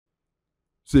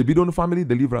So if you don't family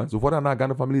deliverance, if what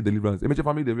na family deliverance, emeche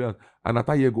family deliverance,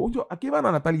 anata yego. Onjo akiva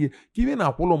na natali kive na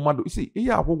akwolo mmadụ. See,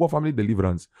 ihe akwụgwọ family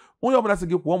deliverance. Onye ọbụla sị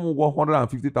gị kwụọ m ụgwọ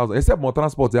 150,000 except more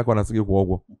transport ya kwa na sị gị kwụọ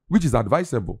ụgwọ, which is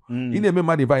advisable. Ị na-eme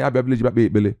mmadụ invite ya bịa village bịa kpee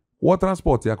ekpele. Kwụọ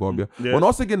transport ya ka ọ bịa. Mana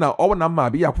ọ sị gị na ọ bụ na mma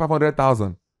abịa ya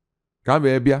 500,000 ka m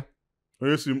wee bịa.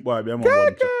 Onye si mkpọ abịa ma ọ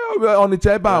bụ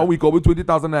Ọnịcha ebe a week ọ bụ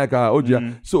 20,000 naira ka o ji ya.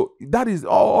 So that is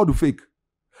all the fake.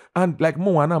 And like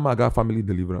mụ nwa na ama aga family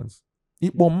deliverance.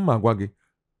 Ikpọ mma gwa gị.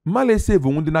 Male save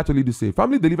ndị naturally do save.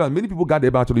 Family deliverance, many people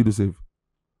gather actually do save.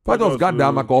 Fight us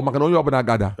gather maka na onye ọbụla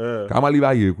gather. Ka amalive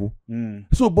anyị ekwu.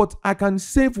 So but I can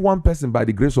save one person by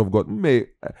the grace of God. Mme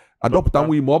adọpụta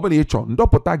nwa ime ọ bụla ịchọ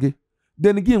ndọpụta gị.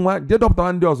 Then gị nwa je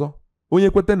dọpụta ndị ọzọ. Onye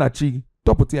kwete na chi gị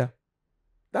dọpụta ya.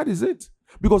 That is it.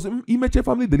 Because imeche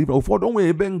family deliverance ụfọdụ onwe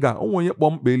ebe nga onwe onye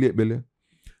kpọọ mkpeli ekpele.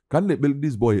 Ka m na-ekpele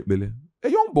this boy ekpele. A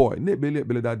young boy na-ekpeli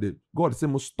ekpele that day. God said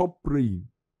must stop praying.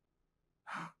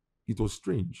 It was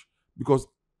strange because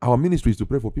our ministry is to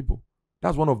pray for people.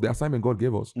 That's one of the assignment God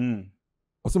gave us.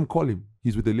 I said, call him.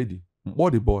 He's with a lady.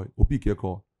 What the boy? Opike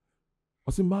call.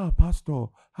 I said, ma, pastor,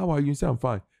 how are you? You say, I'm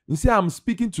fine. You say, I'm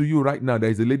speaking to you right now. There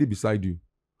is a lady beside you.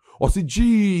 I said,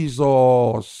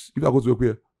 Jesus. If I go to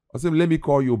a I said, let me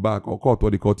call you back or call to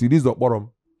the court. This is the bottom.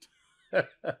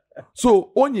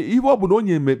 So, onye, if I would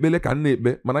only make me can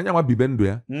nebe, mananya ma bibendo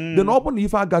ya. Then open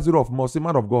if I gather off, must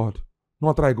man of God.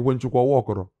 Not try go when you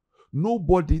walk.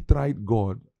 Nobody tried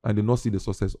God and did not see the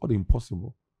success or the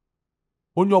impossible.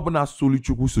 Onye ọbụla soli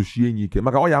chukwu sochie enyi ike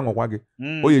maka ọ ya anwakwa gị.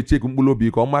 O ya check mkpụrụ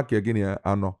obi ka ọ ma ka gịnị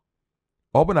anọ.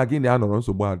 Ọ bụ na gịnị anọrọ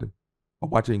nsogbu adị. Ọ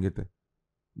gbache nkịtị.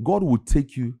 God will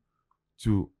take you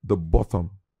to the bottom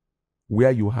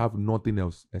where you have nothing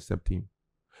else except him.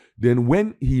 Then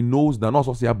when he knows that not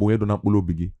so ya bụ onye do na mkpụrụ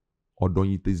obi gị, ọ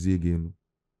dọnyitezie gị enu.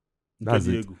 That's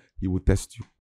it. He will test you.